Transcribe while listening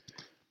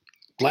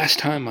Last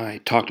time I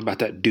talked about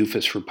that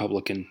doofus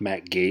Republican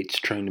Matt Gaetz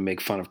trying to make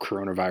fun of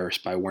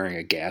coronavirus by wearing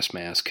a gas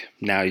mask.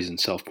 Now he's in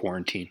self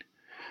quarantine.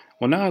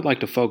 Well, now I'd like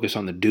to focus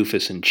on the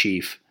doofus in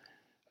chief,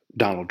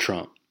 Donald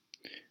Trump.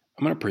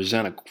 I'm going to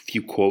present a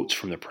few quotes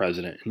from the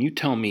president, and you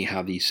tell me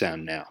how these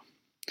sound now.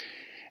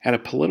 At a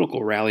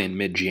political rally in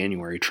mid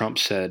January, Trump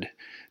said,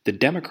 "The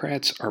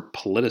Democrats are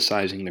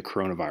politicizing the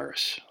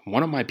coronavirus.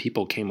 One of my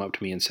people came up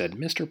to me and said,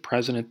 'Mr.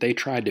 President, they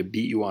tried to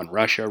beat you on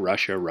Russia,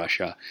 Russia,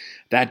 Russia.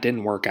 That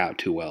didn't work out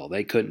too well.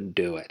 They couldn't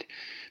do it.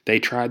 They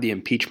tried the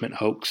impeachment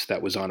hoax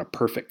that was on a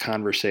perfect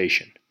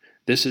conversation.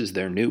 This is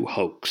their new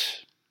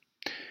hoax.'"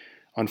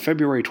 On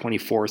February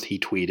 24th, he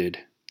tweeted,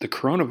 "The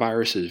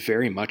coronavirus is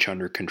very much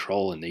under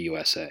control in the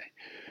USA.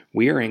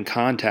 We are in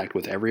contact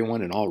with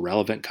everyone in all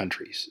relevant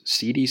countries.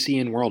 CDC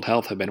and World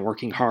Health have been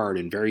working hard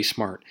and very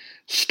smart.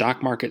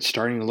 Stock market's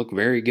starting to look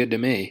very good to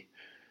me.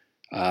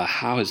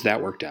 How has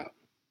that worked out?"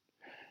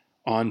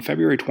 On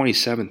February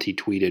 27th, he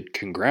tweeted,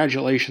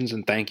 "Congratulations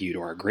and thank you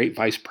to our great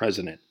Vice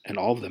President and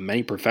all of the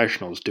many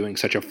professionals doing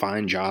such a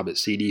fine job at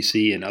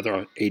CDC and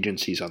other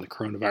agencies on the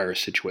coronavirus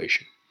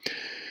situation.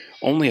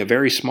 Only a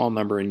very small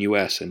number in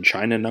US and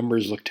China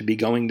numbers look to be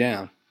going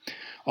down.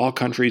 All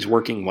countries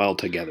working well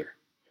together."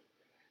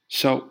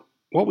 So,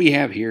 what we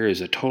have here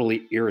is a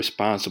totally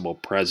irresponsible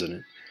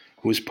president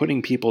who is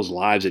putting people's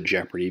lives at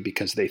jeopardy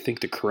because they think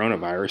the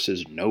coronavirus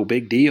is no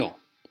big deal.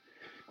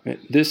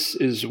 This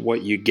is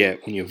what you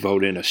get when you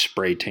vote in a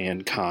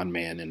spray-tan con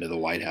man into the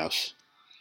White House.